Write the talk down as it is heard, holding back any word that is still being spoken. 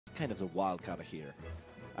kind of the wild card here.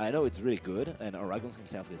 I know it's really good, and Anragon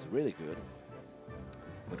himself is really good,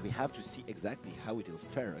 but we have to see exactly how it will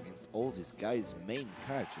fare against all these guys' main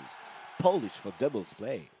characters, polished for doubles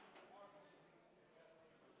play.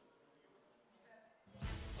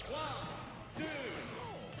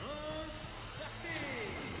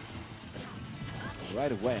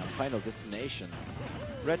 Right away on Final Destination,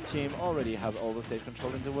 red team already has all the stage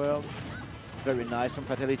control in the world. Very nice from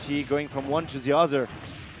Fatality, going from one to the other,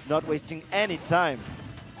 not wasting any time.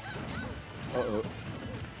 Uh-oh.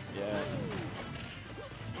 Yeah.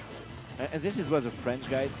 And this is where the French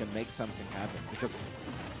guys can make something happen, because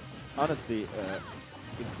honestly,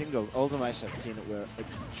 in singles, all the matches I've seen were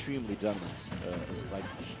extremely dominant, like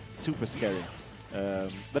super scary.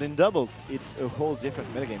 But in doubles, it's a whole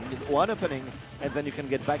different metagame. You need one opening, and then you can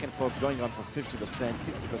get back and forth going on for 50%,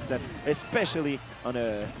 60%, especially on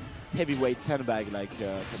a heavyweight sandbag like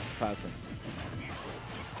Falcon.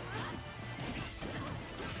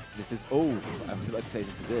 This is, oh, I was about to say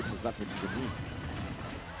this is it. He's not missing the knee.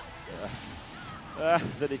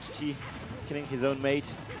 ZHT killing his own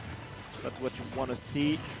mate. Not what you want to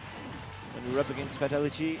see when you're up against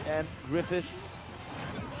Fatality and Griffith.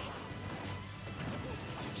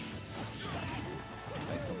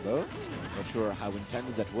 Nice combo. Not sure how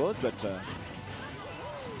intended that was, but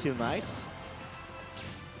still nice.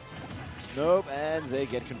 Nope, and they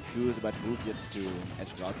get confused about who gets to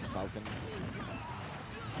edge guard the Falcon.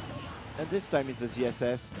 And this time it's a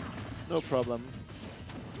ZSS, no problem.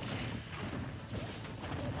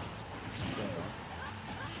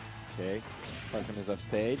 Okay, Falcon is off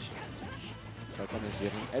stage. Falcon is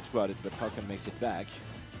getting edge guarded, but Falcon makes it back.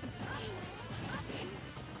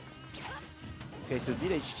 Okay, so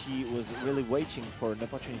ZHT was really waiting for an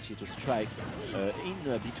opportunity to strike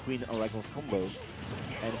in between Anragon's combo,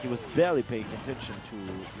 and he was barely paying attention to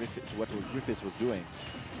what Griffith was doing.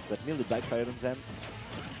 That nearly backfired on them.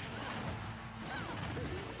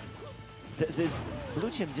 This blue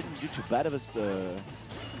team didn't do too bad of a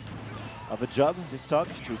job this talk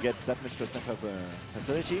to get that much percent of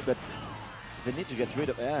Fatality, but they need to get rid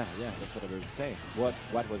of. Yeah, that's what I was saying. What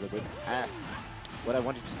was it? What I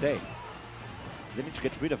wanted to say. They need to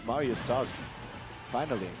get rid of Mario Stars.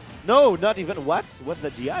 Finally. No, not even what? What's the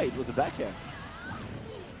DI? It was a back air.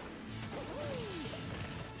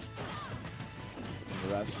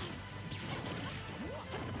 Rough.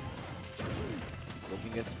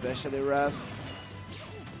 Looking especially rough.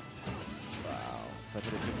 Wow.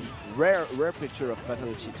 Fatality. Rare picture of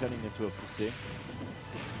Fatality turning into a FCC.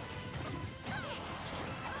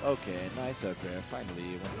 Okay, nice up there.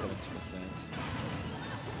 Finally, 170%.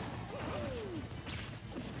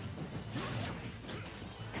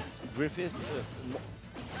 Griffith,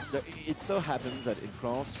 it so happens that in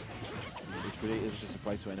France, it really isn't a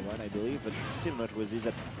surprise to anyone, I believe, but still noteworthy is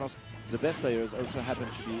that in France, the best players also happen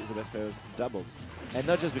to be the best players in doubles. And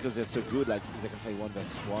not just because they're so good, like they can play 1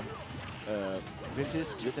 versus 1.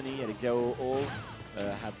 Griffith, Gluttony, Alexiao all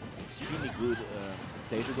have extremely good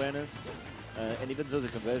stage awareness. And even though the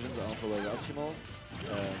conversions aren't always optimal,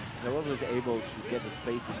 they're always able to get the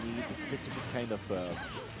space they need, the specific kind of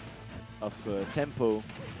tempo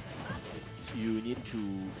you need to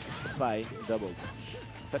apply in doubles.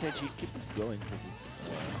 Fatality keep going with his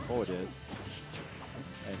orders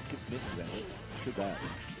and keep missing them. It's too bad.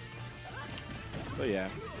 So yeah,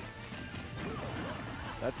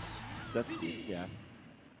 that's deep, yeah.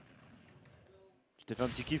 Tu t'es fait un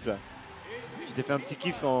petit kiff là. Tu t'es fait un petit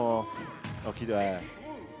kiff en qui doit.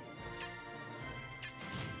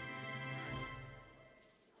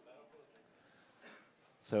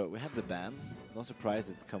 So we have the bands. No surprise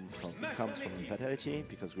it comes from Fatality,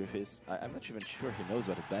 because Griffith, I'm not even sure he knows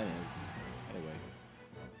what a ban is. Anyway.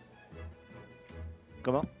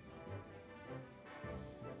 Comment?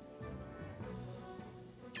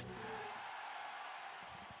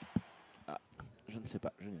 Ah, je ne sais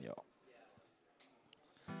pas, je l'ignore.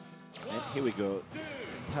 And here we go,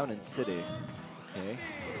 Town and City. Okay.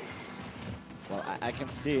 Well, I can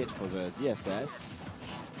see it for the ZSS.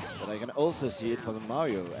 But I can also see it for the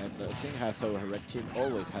Mario, and seeing how so her red team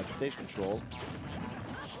always had stage control.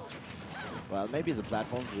 Well, maybe the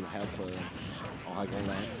platforms will help Anragon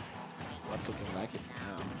land. Not looking like it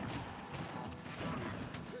now.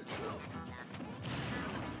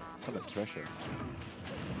 So much pressure.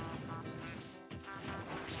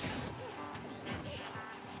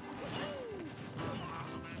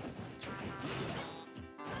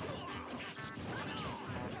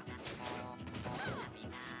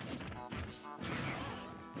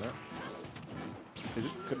 Is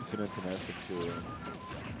it confident enough to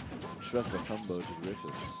trust the combo to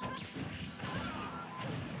Griffith?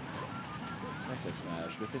 Nice up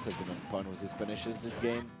smash. Griffith has been on point with his punishes this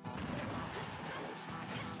game.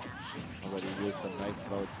 Already used some nice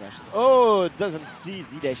forward smashes. Oh, doesn't see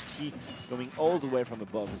ZHT going all the way from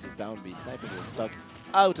above with his down B. Sniping was stuck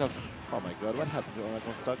out of... Oh my god, what happened to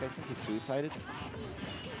Anragon stuck? I think he suicided.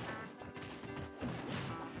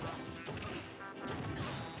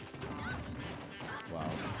 Wow.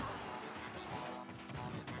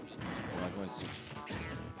 Anragon is just...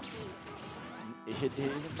 He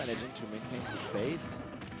isn't managing to maintain his space.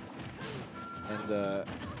 And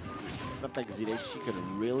it's not like ZHT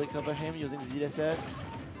can really cover him using ZSS.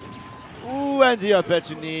 Ooh, and the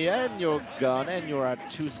opportunity, and you're gone, and you're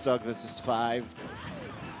at 2 stock versus 5.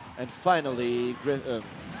 And finally,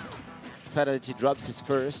 Fatality drops his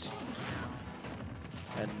first.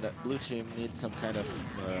 And blue team needs some kind of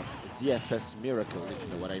ZSS miracle, if you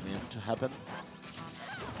know what I mean, to happen.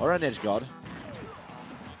 Or an edge guard.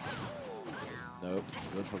 Nope,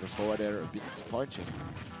 goes for the forward air, a bit disappointing.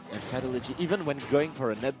 And Fatality, even when going for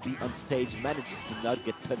an up B on stage, manages to not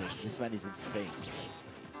get punished. This man is insane.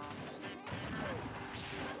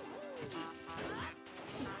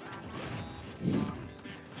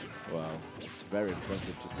 Wow, it's very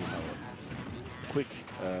impressive to see how quick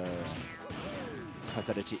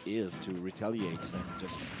Fatality is to retaliate and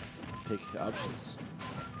just pick options.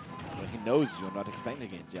 Well, he knows you're not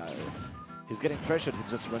expecting it. Yeah, he's getting pressured. He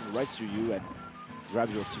just runs right to you and grab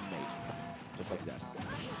your teammate, just like that.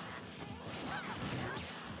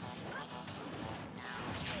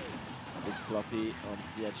 A bit sloppy on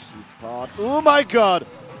ZHT's part. Oh my god!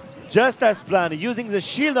 Just as planned, using the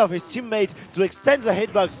shield of his teammate to extend the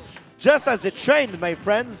hitbox, just as they trained, my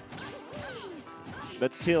friends.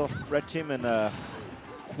 But still, red team in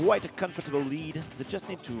quite a comfortable lead. They just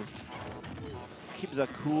need to keep their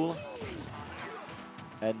cool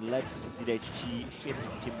and let ZHT hit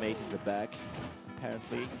his teammate in the back,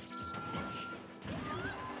 apparently.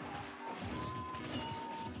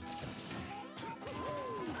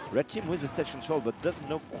 Red team with the stage control, but doesn't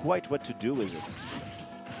know quite what to do with it.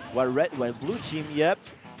 While blue team, yep,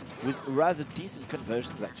 with rather decent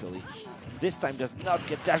conversions actually. This time does not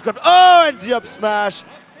get dash guard. Oh, and the up smash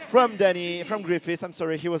from Griffith. I'm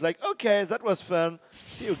sorry, he was like, okay, that was fun.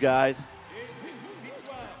 See you guys.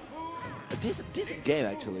 A decent game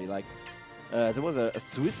actually. Like there was a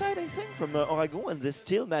suicide, I think, from Anragon, and they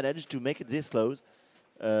still managed to make it this close.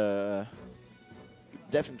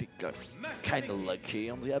 Definitely got kind of lucky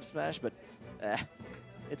on the up smash, but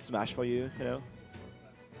it's smash for you, you know.